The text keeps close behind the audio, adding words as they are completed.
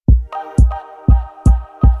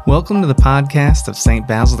Welcome to the podcast of St.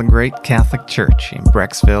 Basil the Great Catholic Church in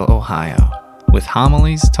Brecksville, Ohio, with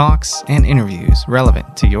homilies, talks, and interviews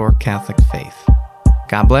relevant to your Catholic faith.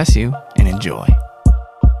 God bless you and enjoy.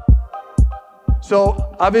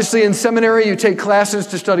 So, obviously in seminary you take classes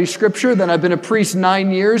to study Scripture. Then I've been a priest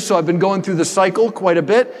 9 years, so I've been going through the cycle quite a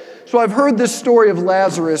bit. So I've heard this story of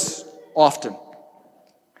Lazarus often.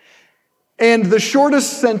 And the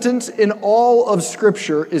shortest sentence in all of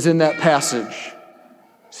Scripture is in that passage.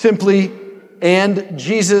 Simply, and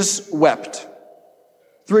Jesus wept.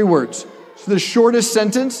 3 words. It's the shortest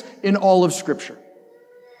sentence in all of Scripture.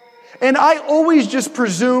 And I always just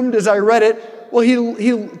presumed as I read it, well,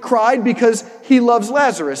 he cried because he loves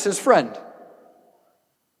Lazarus, his friend.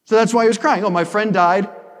 So that's why he was crying. Oh, my friend died,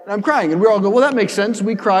 and I'm crying. And we all go, well, that makes sense.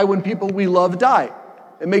 We cry when people we love die.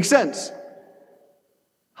 It makes sense.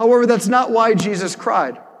 However, that's not why Jesus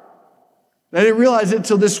cried. And I didn't realize it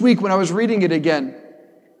until this week when I was reading it again.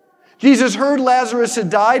 Jesus heard Lazarus had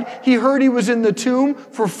died. He heard he was in the tomb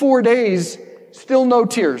for 4 days, still no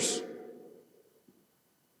tears.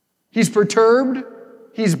 He's perturbed.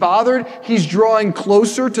 He's bothered. He's drawing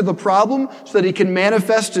closer to the problem so that he can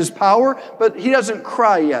manifest his power, but he doesn't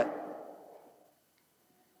cry yet.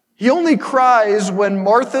 He only cries when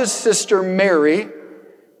Martha's sister Mary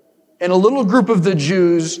and a little group of the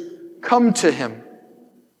Jews come to him,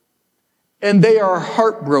 and they are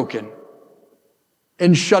heartbroken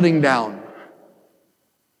and shutting down.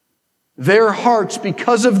 Their hearts,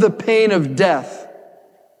 because of the pain of death,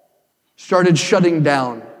 started shutting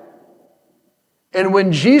down. And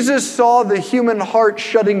when Jesus saw the human heart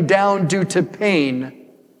shutting down due to pain,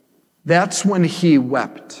 that's when he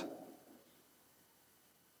wept.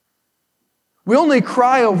 We only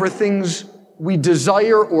cry over things we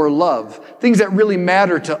desire or love, things that really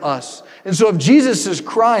matter to us. And so if Jesus is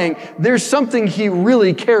crying, there's something he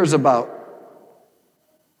really cares about.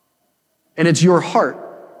 And it's your heart.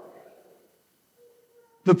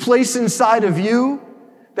 The place inside of you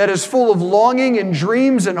that is full of longing and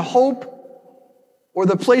dreams and hope, or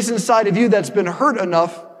the place inside of you that's been hurt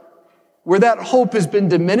enough where that hope has been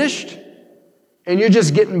diminished and you're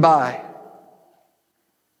just getting by.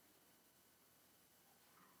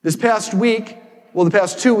 This past week, the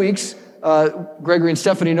past 2 weeks, Gregory and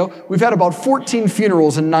Stephanie know, we've had about 14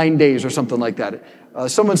 funerals in 9 days or something like that.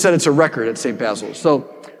 Someone said it's a record at St. Basil's.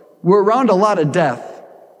 So we're around a lot of death.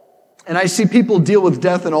 And I see people deal with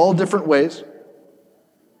death in all different ways.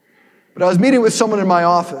 But I was meeting with someone in my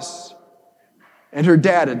office, and her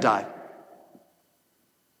dad had died.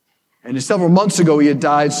 And several months ago he had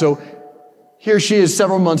died, so here she is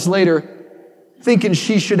several months later, thinking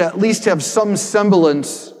she should at least have some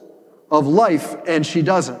semblance of life, and she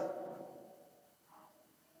doesn't.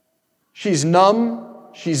 She's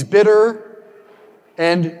numb, she's bitter,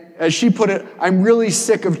 and as she put it, I'm really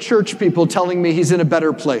sick of church people telling me he's in a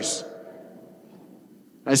better place.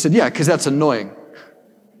 I said, yeah, because that's annoying.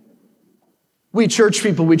 We church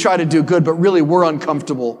people, we try to do good, but really we're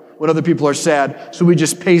uncomfortable when other people are sad, so we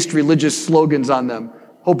just paste religious slogans on them,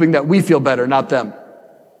 hoping that we feel better, not them.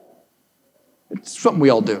 It's something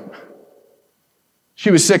we all do.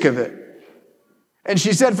 She was sick of it. And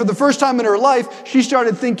she said for the first time in her life, she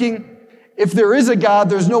started thinking, if there is a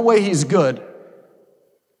God, there's no way he's good.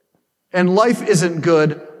 And life isn't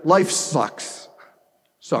good, life sucks.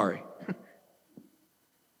 Sorry.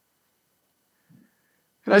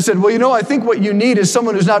 And I said, well, I think what you need is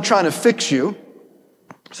someone who's not trying to fix you,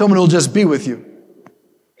 someone who'll just be with you.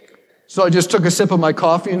 So I just took a sip of my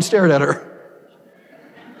coffee and stared at her.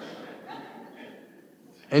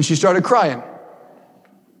 And she started crying.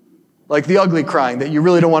 Like the ugly crying that you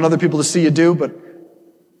really don't want other people to see you do, but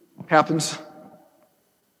happens.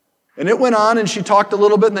 And it went on, and she talked a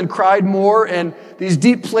little bit and then cried more, and these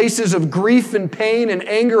deep places of grief and pain and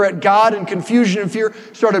anger at God and confusion and fear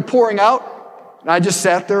started pouring out. And I just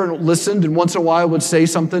sat there and listened, and once in a while would say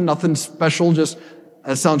something, nothing special, just,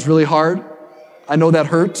 that sounds really hard. I know that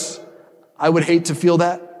hurts. I would hate to feel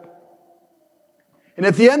that. And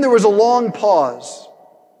at the end, there was a long pause.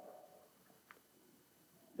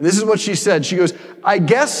 And this is what she said. She goes, I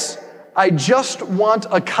guess I just want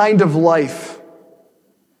a kind of life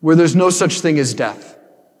where there's no such thing as death.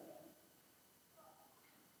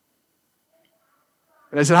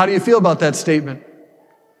 And I said, how do you feel about that statement?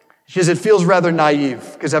 She says, it feels rather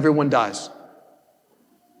naive because everyone dies.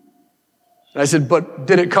 And I said, but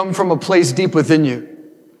did it come from a place deep within you?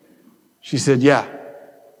 She said, yeah.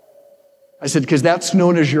 I said, because that's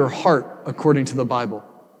known as your heart, according to the Bible.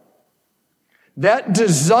 That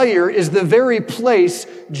desire is the very place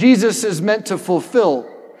Jesus is meant to fulfill.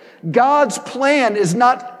 God's plan is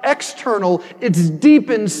not external, it's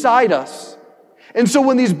deep inside us. And so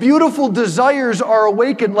when these beautiful desires are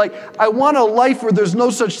awakened, like, I want a life where there's no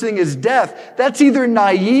such thing as death, that's either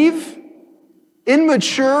naive,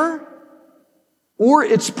 immature, or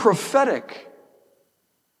it's prophetic.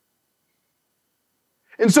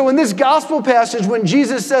 And so in this gospel passage, when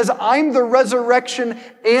Jesus says, I'm the resurrection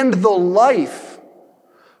and the life,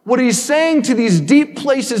 what he's saying to these deep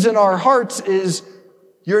places in our hearts is,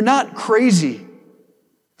 you're not crazy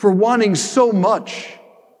for wanting so much,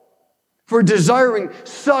 for desiring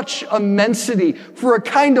such immensity, for a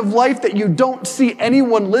kind of life that you don't see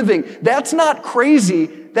anyone living. That's not crazy,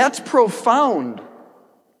 that's profound.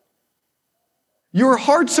 Your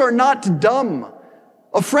hearts are not dumb.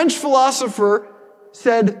 A French philosopher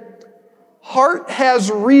said, heart has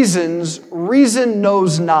reasons, reason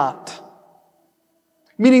knows not.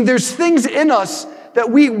 Meaning there's things in us that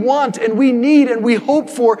we want and we need and we hope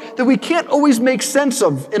for that we can't always make sense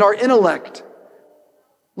of in our intellect.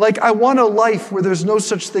 Like, I want a life where there's no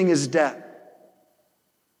such thing as death.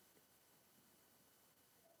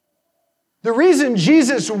 The reason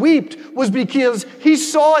Jesus wept was because he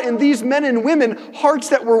saw in these men and women hearts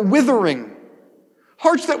that were withering,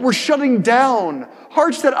 hearts that were shutting down,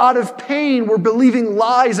 hearts that out of pain were believing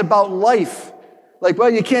lies about life. Like, well,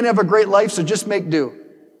 you can't have a great life, so just make do.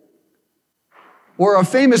 Or a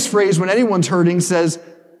famous phrase when anyone's hurting says,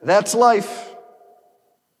 that's life.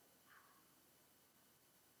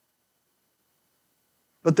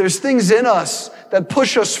 But there's things in us that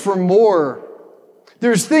push us for more.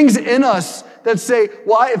 There's things in us that say,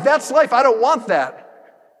 well, if that's life, I don't want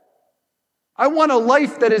that. I want a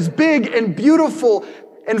life that is big and beautiful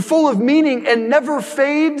and full of meaning and never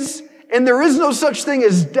fades, and there is no such thing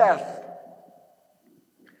as death.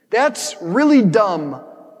 That's really dumb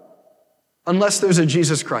unless there's a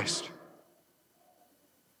Jesus Christ.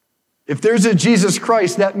 If there's a Jesus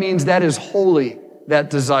Christ, that means that is holy, that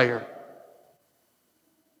desire.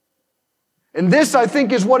 And this, I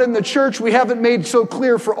think, is what in the church we haven't made so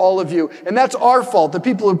clear for all of you. And that's our fault, the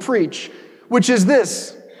people who preach, which is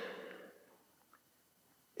this,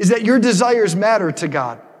 is that your desires matter to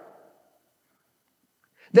God.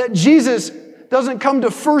 That Jesus doesn't come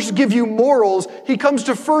to first give you morals. He comes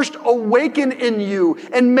to first awaken in you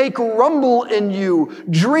and make rumble in you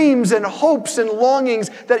dreams and hopes and longings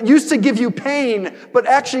that used to give you pain, but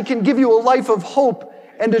actually can give you a life of hope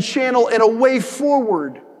and a channel and a way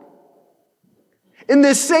forward. In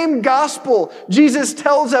this same gospel, Jesus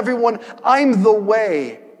tells everyone, I'm the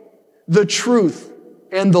way, the truth,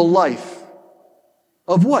 and the life.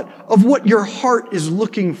 Of what? Of what your heart is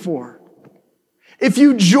looking for. If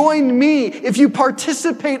you join me, if you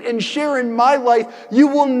participate and share in my life, you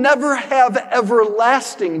will never have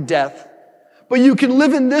everlasting death. But you can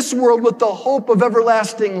live in this world with the hope of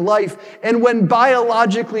everlasting life. And when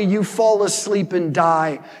biologically you fall asleep and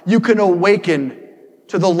die, you can awaken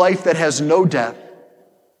to the life that has no death,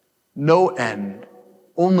 no end,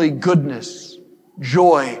 only goodness,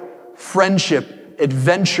 joy, friendship,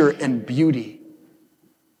 adventure, and beauty.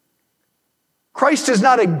 Christ is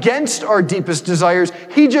not against our deepest desires.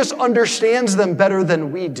 He just understands them better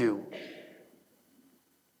than we do.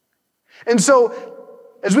 And so,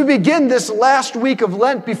 as we begin this last week of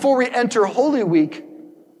Lent before we enter Holy Week,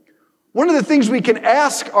 one of the things we can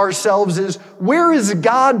ask ourselves is, where has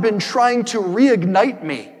God been trying to reignite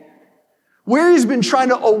me? Where has He been trying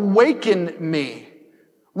to awaken me?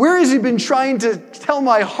 Where has He been trying to tell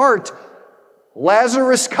my heart,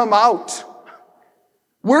 Lazarus, come out?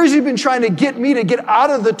 Where has He been trying to get me to get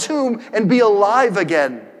out of the tomb and be alive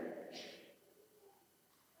again?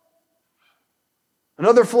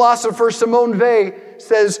 Another philosopher, Simone Weil,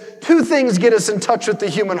 says 2 things get us in touch with the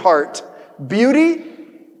human heart: beauty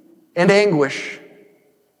and anguish.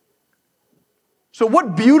 So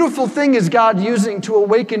what beautiful thing is God using to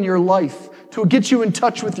awaken your life, to get you in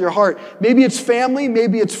touch with your heart? Maybe it's family,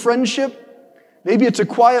 maybe it's friendship, maybe it's a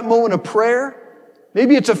quiet moment of prayer,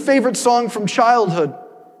 maybe it's a favorite song from childhood.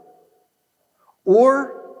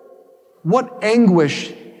 Or what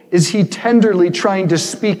anguish is He tenderly trying to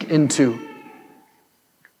speak into?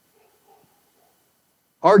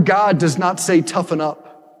 Our God does not say toughen up.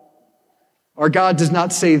 Our God does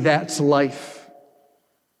not say that's life.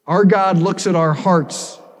 Our God looks at our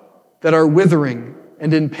hearts that are withering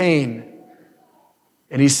and in pain,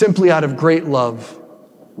 and He simply out of great love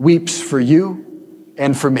weeps for you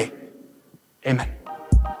and for me. Amen.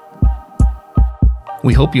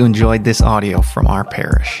 We hope you enjoyed this audio from our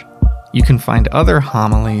parish. You can find other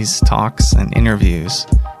homilies, talks, and interviews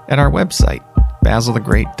at our website,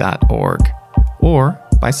 basilthegreat.org, or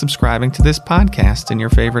by subscribing to this podcast in your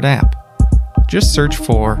favorite app. Just search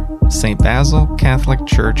for St. Basil Catholic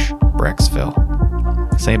Church,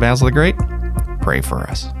 Brecksville. St. Basil the Great, pray for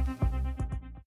us.